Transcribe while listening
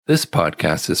This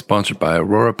podcast is sponsored by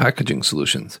Aurora Packaging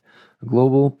Solutions, a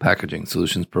global packaging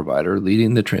solutions provider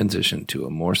leading the transition to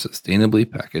a more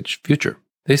sustainably packaged future.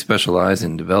 They specialize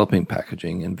in developing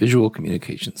packaging and visual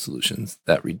communication solutions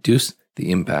that reduce the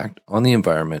impact on the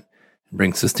environment and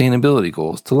bring sustainability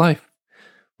goals to life.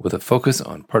 With a focus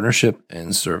on partnership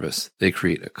and service, they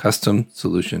create a custom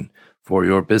solution for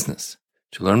your business.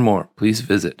 To learn more, please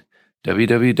visit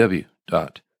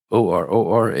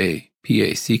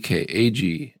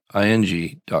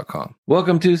www.ororapackaging.com.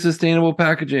 Welcome to Sustainable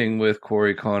Packaging with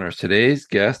Corey Connors. Today's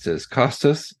guest is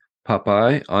Costas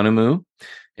Papaikonomou,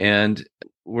 and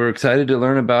we're excited to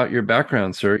learn about your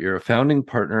background, sir. You're a founding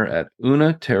partner at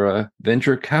Terra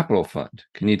Venture Capital Fund.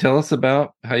 Can you tell us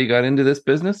about how you got into this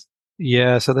business?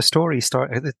 Yeah, so the story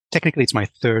started, technically it's my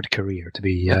third career, to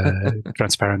be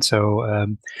transparent. So a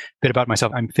bit about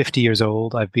myself. I'm 50 years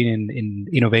old. I've been in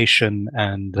innovation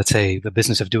and, let's say, the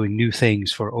business of doing new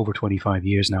things for over 25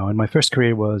 years now. And my first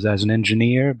career was as an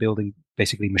engineer, building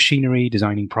basically machinery,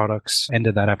 designing products.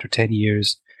 Ended that after 10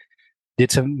 years.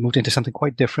 Moved into something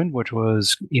quite different, which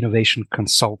was innovation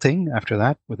consulting after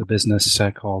that with a business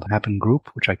called Happen Group,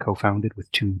 which I co-founded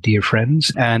with two dear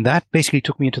friends. And that basically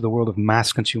took me into the world of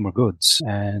mass consumer goods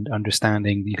and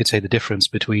understanding, you could say, the difference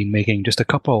between making just a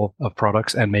couple of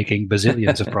products and making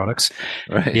bazillions of products.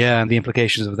 Right. Yeah, and the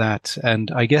implications of that.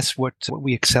 And I guess what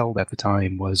we excelled at the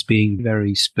time was being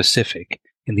very specific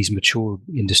in these mature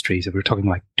industries. If we're talking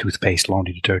like toothpaste,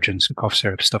 laundry detergents, cough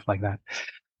syrup, stuff like that.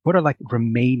 What are like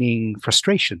remaining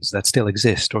frustrations that still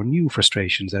exist or new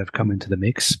frustrations that have come into the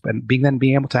mix, and being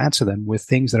able to answer them with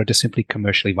things that are just simply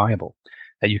commercially viable,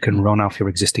 that you can run off your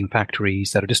existing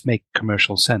factories, that just make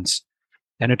commercial sense.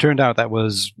 And it turned out that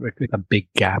was a big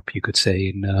gap, you could say,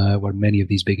 in where many of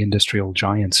these big industrial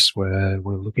giants were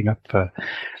looking up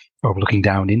or looking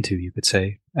down into, you could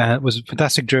say. It was a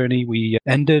fantastic journey. We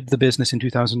ended the business in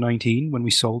 2019 when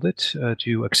we sold it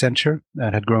to Accenture.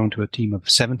 That had grown to a team of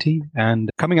 70.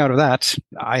 And coming out of that,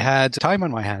 I had time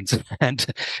on my hands. And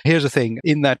here's the thing.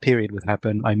 In that period with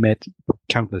Happen, I met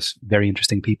countless very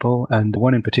interesting people. And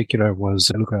one in particular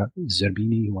was Luca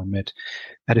Zerbini, who I met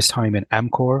at his time in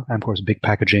Amcor. Amcor is a big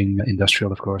packaging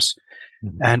industrial, of course.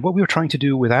 Mm-hmm. And what we were trying to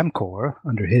do with Amcor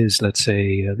under his, let's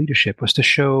say, leadership was to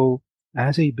show,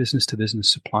 as a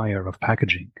business-to-business supplier of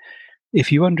packaging,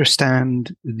 if you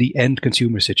understand the end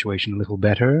consumer situation a little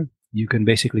better, you can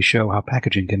basically show how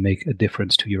packaging can make a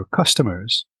difference to your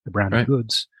customers, the branded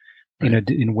goods,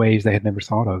 in ways they had never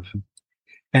thought of.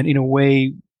 And in a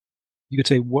way, you could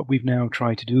say what we've now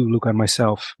tried to do, Luca and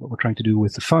myself, what we're trying to do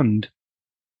with the fund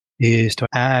is to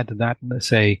add that, let's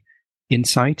say,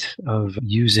 insight of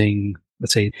using,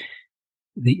 let's say,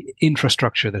 the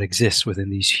infrastructure that exists within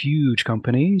these huge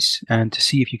companies, and to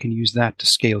see if you can use that to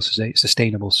scale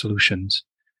sustainable solutions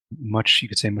much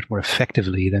more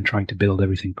effectively than trying to build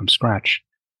everything from scratch.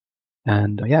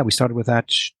 And we started with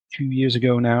that 2 years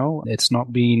ago now. It's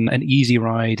not been an easy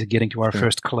ride getting to our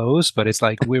first close, but it's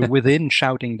like we're within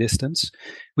shouting distance.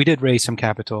 We did raise some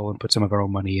capital and put some of our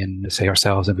own money in, say,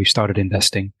 ourselves, and we've started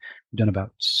investing. We've done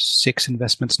about 6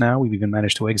 investments now. We've even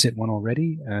managed to exit one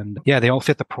already. And they all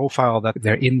fit the profile that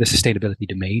they're in the sustainability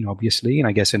domain, obviously. And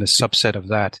I guess in a subset of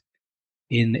that,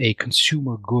 in a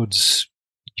consumer goods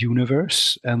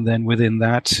universe. And then within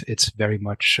that, it's very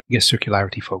much,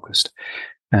 circularity focused.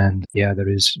 And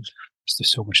there's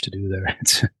so much to do there.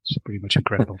 It's pretty much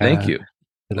incredible. Thank you.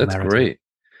 That's great.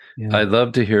 Yeah. I'd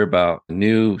love to hear about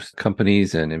new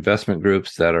companies and investment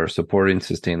groups that are supporting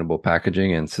sustainable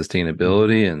packaging and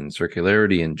sustainability and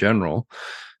circularity in general.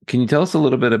 Can you tell us a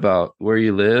little bit about where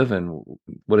you live and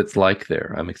what it's like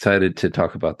there? I'm excited to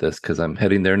talk about this because I'm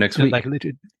heading there next week.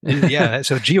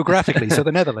 So geographically, so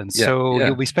the Netherlands.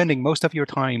 You'll be spending most of your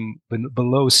time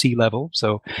below sea level.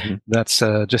 So that's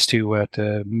just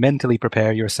to mentally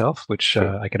prepare yourself, which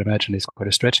I can imagine is quite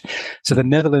a stretch. So the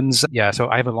Netherlands, so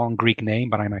I have a long Greek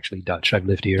name, but I'm actually Dutch. I've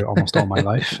lived here almost all my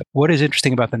life. What is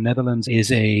interesting about the Netherlands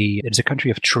is it's a country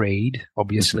of trade,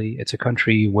 obviously. It's a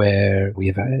country where we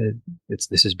have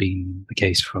this has been the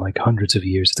case for like hundreds of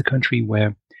years. It's a country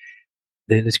where,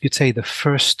 as you could say, the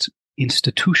first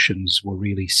institutions were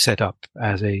really set up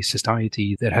as a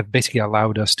society that have basically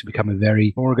allowed us to become a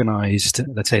very organized,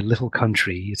 let's say, little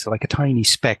country. It's like a tiny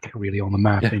speck really on the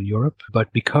map in Europe.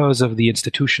 But because of the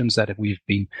institutions that we've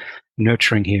been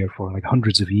nurturing here for like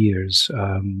hundreds of years,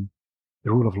 the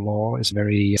rule of law is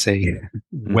very,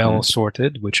 well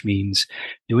sorted, which means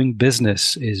doing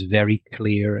business is very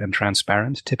clear and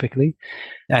transparent typically.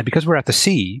 And because we're at the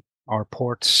sea, our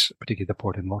ports, particularly the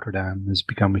port in Rotterdam, has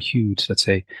become a huge, let's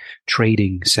say,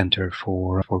 trading center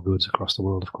for goods across the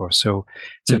world, of course. So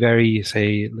it's a very,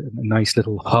 say, nice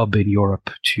little hub in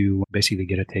Europe to basically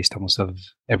get a taste almost of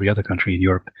every other country in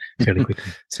Europe fairly quickly.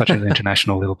 Such an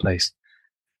international little place.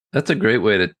 That's a great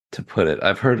way to put it.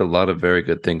 I've heard a lot of very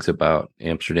good things about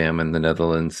Amsterdam and the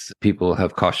Netherlands. People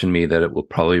have cautioned me that it will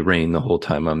probably rain the whole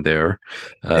time I'm there.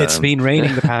 It's been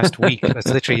raining the past week. That's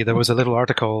literally, there was a little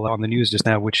article on the news just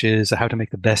now, which is how to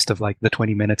make the best of like the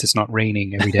 20 minutes it's not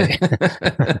raining every day.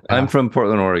 I'm from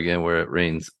Portland, Oregon, where it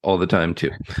rains all the time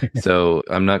too. So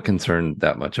I'm not concerned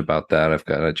that much about that. I've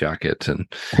got a jacket and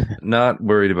not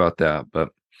worried about that. But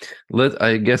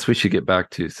I guess we should get back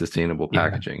to sustainable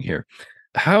packaging here.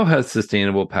 How has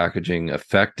sustainable packaging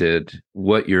affected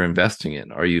what you're investing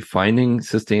in? Are you finding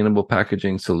sustainable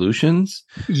packaging solutions?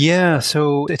 Yeah,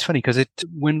 so it's funny because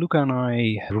when Luca and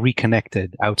I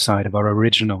reconnected outside of our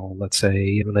original, let's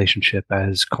say, relationship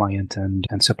as client and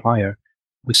supplier,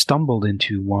 we stumbled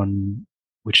into one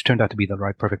which turned out to be the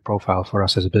right perfect profile for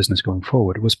us as a business going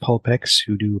forward. It was Pulpex,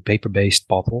 who do a paper-based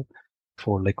bottle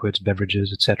for liquids,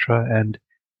 beverages, etc. And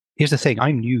here's the thing,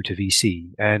 I'm new to VC,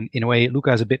 and in a way, Luca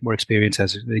has a bit more experience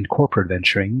in corporate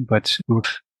venturing, but we were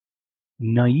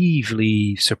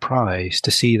naively surprised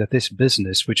to see that this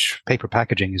business, which paper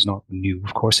packaging is not new,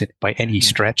 of course, by any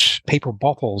stretch. Paper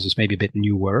bottles is maybe a bit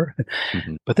newer,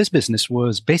 but this business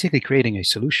was basically creating a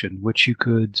solution which you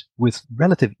could, with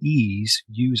relative ease,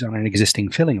 use on an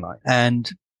existing filling line. And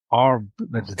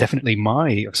definitely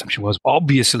my assumption was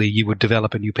obviously you would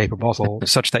develop a new paper bottle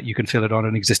such that you can fill it on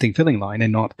an existing filling line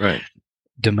and not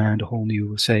demand a whole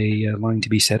new, say, line to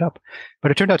be set up. But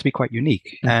it turned out to be quite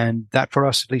unique. And that for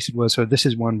us, at least it was, so this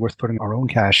is one worth putting our own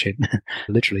cash in.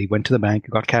 Literally went to the bank,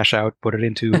 got cash out, put it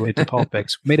into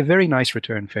Pulpex, made a very nice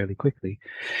return fairly quickly.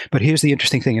 But here's the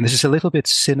interesting thing, and this is a little bit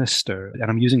sinister, and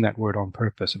I'm using that word on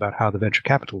purpose about how the venture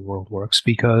capital world works,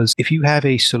 because if you have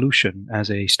a solution as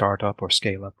a startup or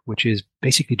scale up, which is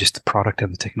basically just the product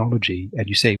and the technology, and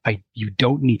you say, you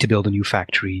don't need to build a new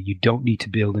factory, you don't need to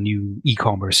build a new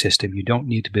e-commerce system, you don't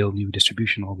need to build new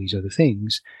distribution, all these other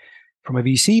things. From a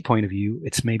VC point of view,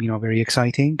 it's maybe not very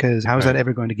exciting because how is that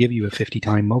ever going to give you a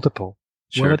 50-time multiple?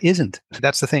 Sure. Well, it isn't.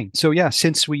 That's the thing. So yeah,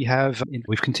 since we've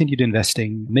continued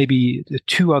investing, maybe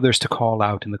two others to call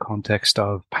out in the context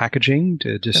of packaging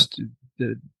to just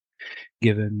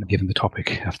given the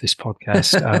topic of this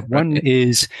podcast. One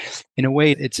is, in a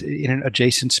way, it's in an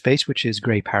adjacent space, which is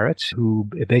Grey Parrot, who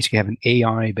basically have an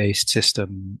AI-based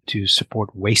system to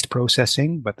support waste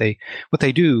processing. But what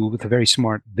they do with a very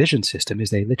smart vision system is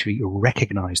they literally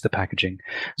recognize the packaging.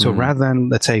 So rather than,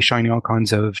 let's say, shining all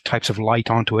kinds of types of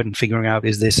light onto it and figuring out,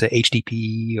 is this a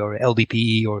HDPE or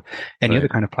LDPE or any other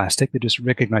kind of plastic, they just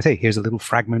recognize, hey, here's a little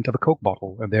fragment of a Coke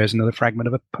bottle, and there's another fragment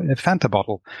of a Fanta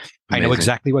bottle. Amazing. I know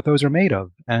exactly what those are made of,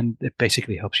 and it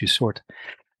basically helps you sort.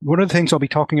 One of the things I'll be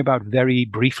talking about very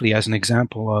briefly as an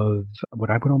example of what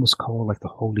I would almost call like the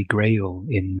holy grail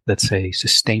in, let's say,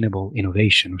 sustainable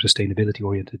innovation or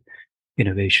sustainability-oriented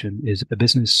innovation is a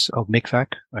business of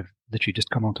Mikvac. I've literally just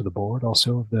come onto the board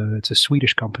also. It's a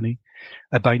Swedish company.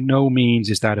 By no means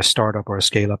is that a startup or a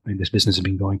scale-up. I mean, this business has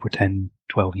been going for 10,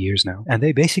 12 years now. And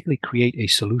they basically create a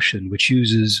solution which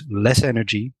uses less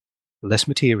energy, less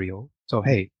material. So,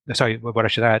 hey, sorry, what I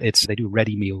should add, they do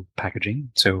ready meal packaging.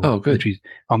 So, literally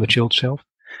on the chilled shelf,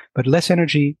 but less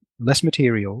energy, less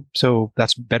material. So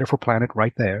that's better for planet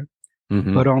right there.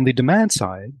 But on the demand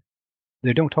side,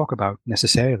 they don't talk about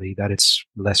necessarily that it's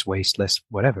less waste, less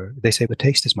whatever. They say the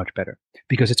taste is much better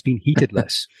because it's been heated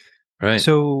less. Right.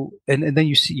 So, and then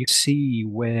you see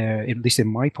where, at least in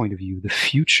my point of view, the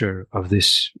future of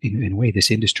this, in a way,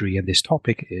 this industry and this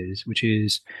topic is, which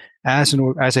is as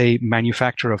a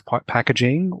manufacturer of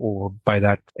packaging, or by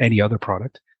that any other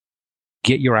product,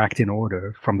 get your act in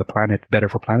order from the planet, better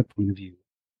for planet point of view.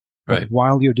 Right. But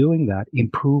while you're doing that,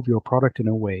 improve your product in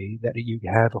a way that you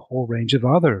have a whole range of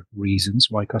other reasons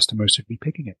why customers should be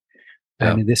picking it.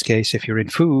 And in this case, if you're in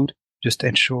food, just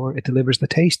ensure it delivers the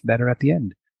taste better at the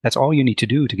end. That's all you need to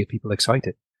do to get people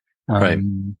excited. Right.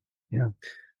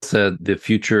 So the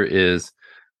future is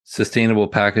sustainable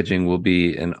packaging will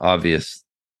be an obvious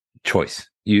choice.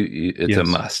 It's a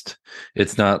must.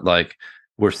 It's not like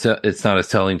it's not a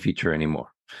selling feature anymore.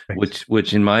 Right.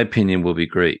 Which in my opinion will be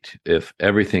great if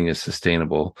everything is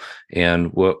sustainable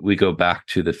and what we go back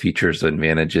to the features,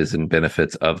 advantages, and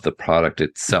benefits of the product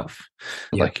itself.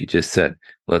 Like you just said,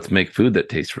 let's make food that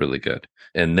tastes really good.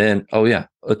 And then,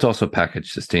 it's also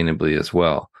packaged sustainably as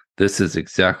well. This is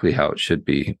exactly how it should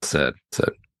be said.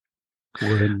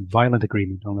 We're in violent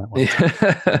agreement on that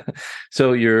one.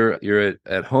 So you're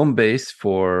at home base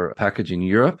for Packaging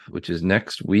Europe, which is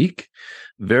next week.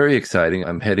 Very exciting.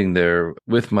 I'm heading there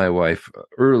with my wife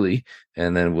early,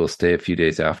 and then we'll stay a few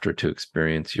days after to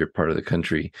experience your part of the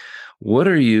country. What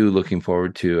are you looking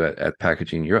forward to at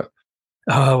Packaging Europe?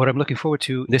 What I'm looking forward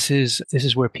to, this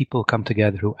is where people come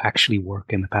together who actually work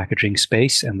in the packaging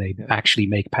space, and they actually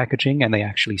make packaging, and they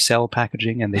actually sell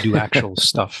packaging, and they do actual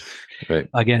stuff. Right.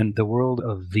 Again, the world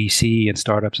of VC and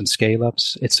startups and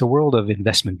scale-ups, it's a world of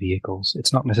investment vehicles.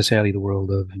 It's not necessarily the world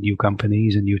of new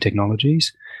companies and new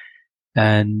technologies.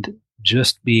 And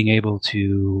just being able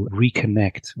to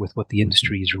reconnect with what the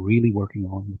industry is really working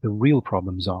on, what the real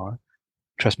problems are.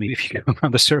 Trust me, if you go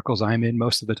around the circles I'm in,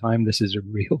 most of the time, this is a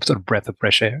real sort of breath of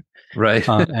fresh air. Right.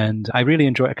 And I really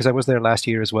enjoy it because I was there last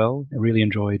year as well. I really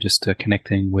enjoy just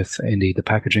connecting with, indeed, the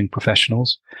packaging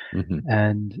professionals. Mm-hmm.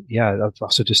 And yeah, I'm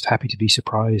also just happy to be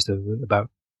surprised about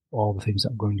all the things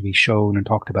that are going to be shown and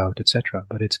talked about, etc.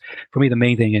 But it's, for me, the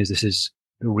main thing is this is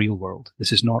the real world.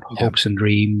 This is not hopes and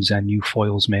dreams and new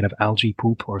foils made of algae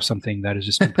poop or something that is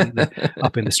just completely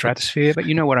up in the stratosphere. But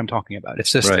you know what I'm talking about.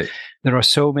 It's just, there are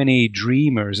so many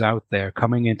dreamers out there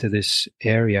coming into this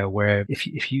area where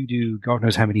if you do God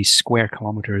knows how many square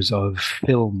kilometers of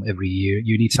film every year,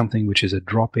 you need something which is a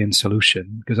drop-in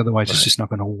solution, because otherwise it's just not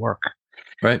going to work.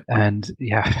 Right. And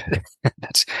yeah,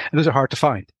 those are hard to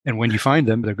find. And when you find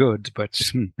them, they're good, but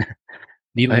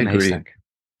needle in a haystack.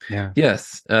 Yeah.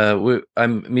 Yes.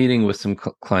 I'm meeting with some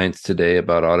clients today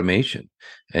about automation,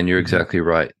 and you're exactly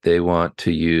right. They want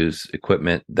to use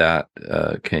equipment that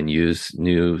can use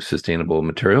new sustainable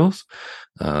materials.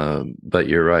 But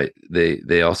you're right.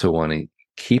 They also want to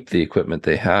keep the equipment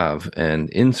they have and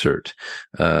insert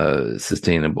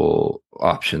sustainable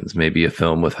options, maybe a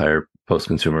film with higher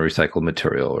post-consumer recycled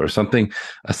material or something,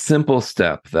 a simple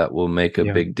step that will make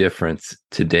a big difference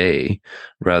today,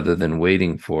 rather than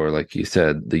waiting for, like you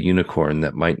said, the unicorn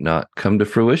that might not come to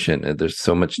fruition. And there's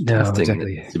so much testing that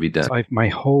needs to be done. So my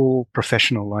whole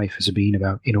professional life has been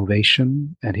about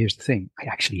innovation. And here's the thing, I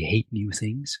actually hate new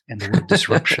things. And the word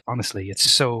disruption, honestly, it's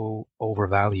so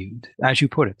overvalued. As you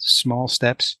put it, small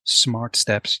steps, smart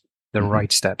steps, the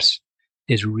right steps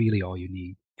is really all you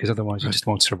need. Because otherwise you just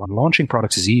won't survive. Launching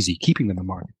products is easy. Keeping them in the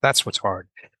market, that's what's hard.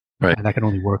 Right. And that can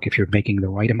only work if you're making the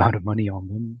right amount of money on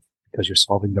them, because you're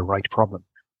solving the right problem.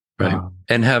 Right.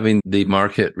 And having the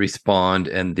market respond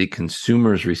and the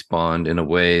consumers respond in a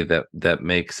way that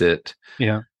makes it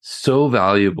so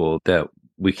valuable that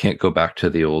we can't go back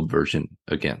to the old version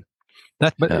again.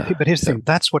 But here's the thing.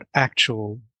 That's what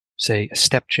actual, say, a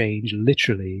step change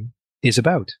literally is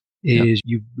about. Is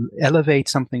you elevate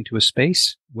something to a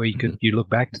space where you could you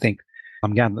look back and think,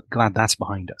 I'm glad that's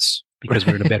behind us, because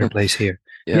we're in a better place here.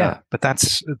 But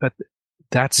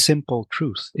that simple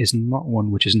truth is not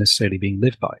one which is necessarily being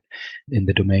lived by in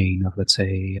the domain of, let's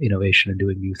say, innovation and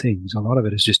doing new things. A lot of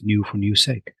it is just new for new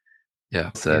sake. I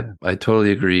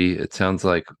totally agree. It sounds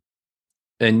like,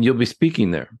 and you'll be speaking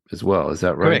there as well. Is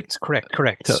that right? Correct.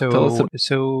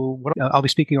 I'll be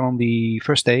speaking on the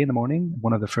first day in the morning.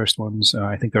 One of the first ones.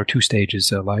 I think there are two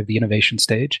stages live. The innovation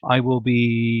stage. I will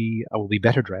be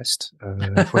better dressed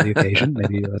for the occasion.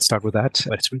 Maybe let's start with that.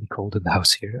 But it's really cold in the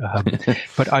house here.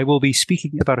 But I will be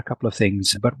speaking about a couple of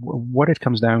things. But what it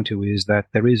comes down to is that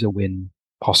there is a win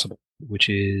possible, which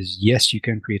is, yes, you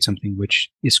can create something which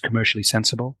is commercially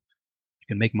sensible. You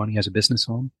can make money as a business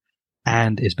on,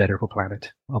 and is better for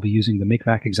planet. I'll be using the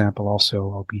MICVAC example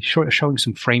also. I'll be showing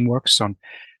some frameworks on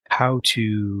how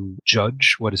to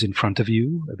judge what is in front of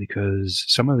you, because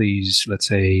some of these, let's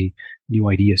say, new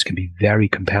ideas can be very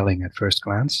compelling at first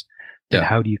glance. And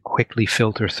how do you quickly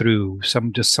filter through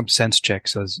some sense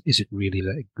checks as, is it really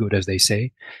good as they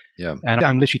say? Yeah. And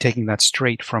I'm literally taking that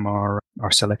straight from our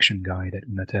selection guide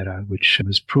at Terra, which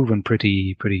has proven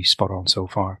pretty spot on so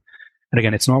far. And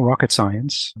again, it's not rocket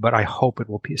science, but I hope it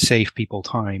will save people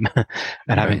time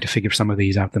and having to figure some of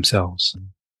these out themselves.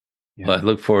 Well, I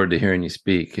look forward to hearing you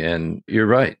speak. And you're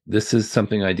right. This is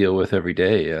something I deal with every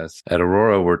day. As at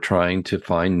Aurora, we're trying to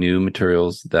find new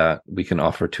materials that we can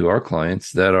offer to our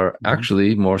clients that are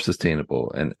actually more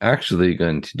sustainable and actually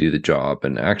going to do the job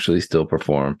and actually still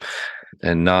perform,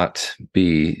 and not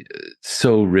be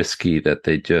so risky that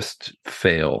they just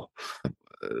fail.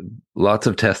 Lots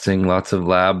of testing, lots of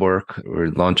lab work. We're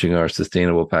launching our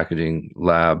sustainable packaging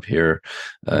lab here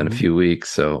in a few weeks.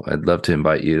 So I'd love to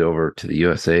invite you over to the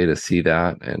USA to see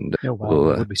that. And it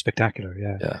would be spectacular.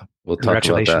 Yeah. We'll talk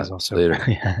about that also.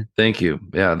 later. Thank you.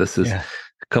 Yeah, this is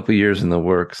couple years in the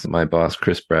works. My boss,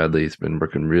 Chris Bradley, has been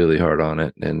working really hard on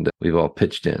it, and we've all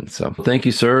pitched in. So thank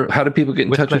you, sir. How do people get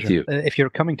in touch pleasure. with you? If you're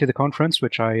coming to the conference,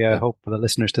 which I hope the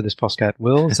listeners to this podcast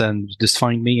will, then just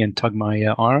find me and tug my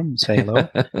arm, say hello.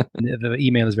 The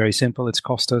email is very simple. It's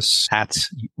Costas at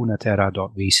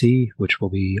unaterra.vc, which will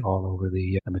be all over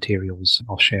the materials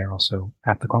I'll share also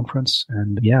at the conference.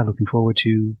 And yeah, looking forward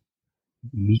to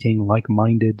meeting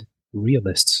like-minded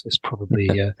realists is probably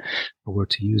a word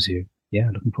to use here. Yeah,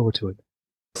 looking forward to it.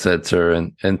 Said, sir.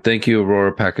 And thank you,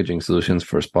 Aurora Packaging Solutions,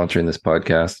 for sponsoring this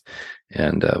podcast.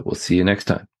 And we'll see you next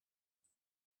time.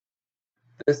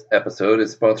 This episode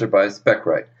is sponsored by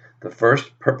SpecRite, the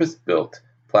first purpose-built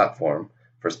platform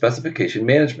for specification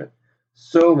management.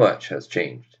 So much has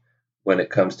changed when it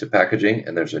comes to packaging,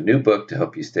 and there's a new book to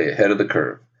help you stay ahead of the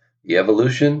curve. The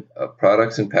Evolution of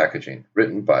Products and Packaging,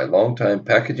 written by longtime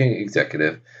packaging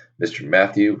executive Mr.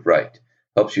 Matthew Wright,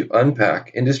 helps you unpack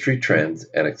industry trends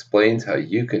and explains how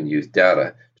you can use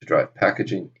data to drive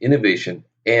packaging innovation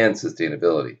and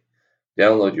sustainability.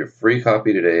 Download your free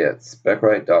copy today at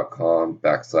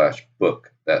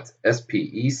specRite.com/book. That's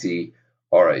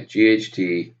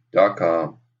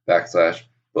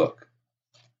SPECRIGHT.com/book.